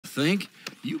think.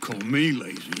 You call me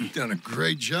lazy. You've done a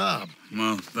great job.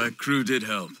 Well, that crew did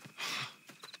help.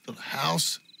 The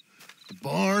house, the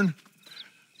barn.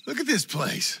 Look at this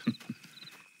place.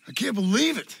 I can't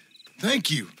believe it.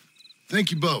 Thank you.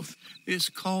 Thank you both. This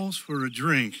calls for a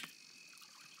drink.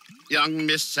 Young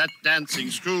miss at dancing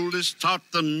school is taught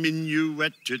the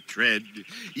minuet to tread.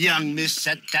 Young miss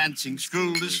at dancing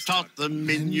school is taught the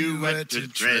minuet to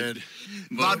tread.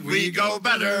 But we go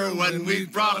better when we've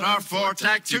brought our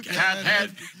four-tack to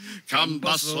Cathead. Come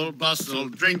bustle, bustle,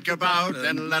 drink about,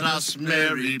 and let us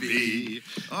merry be.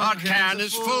 Our can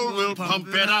is full, we'll pump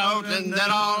it out, and then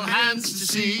all hands to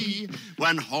sea.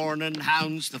 When horn and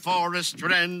hounds the forest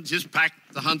rend, his pack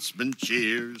the huntsman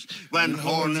cheers. When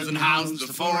horns and hounds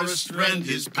the forest rend,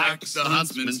 his pack the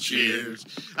huntsman cheers.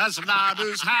 As loud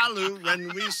as halloo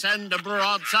when we send a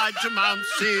broadside to Mount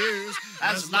Sears.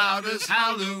 As loud as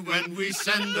halloo when we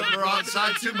send a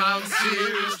broadside to Mount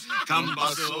Sears. Come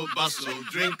bustle, bustle,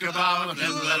 drink about,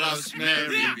 and let us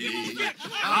merry be.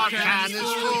 Our can is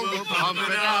full, we'll pump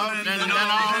it out, and then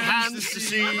all hands to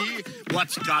sea.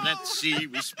 What's got at sea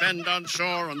we spend on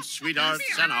shore on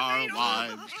sweethearts and our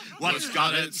wives. What's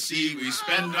got at sea we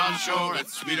spend on shore at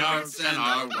sweethearts and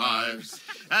our wives.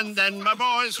 And then my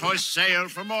boys hoist sail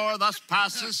for more, thus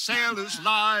passes sailors'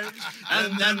 lives.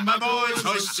 And then my boys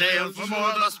hoist sail for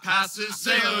more, thus passes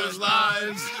sailors'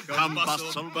 lives. Come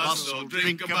bustle, bustle,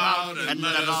 drink about, and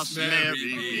let us merry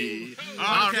be.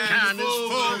 Our can is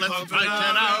full, let's put it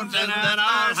out, and then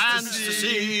our hands to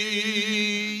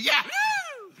sea. Yeah!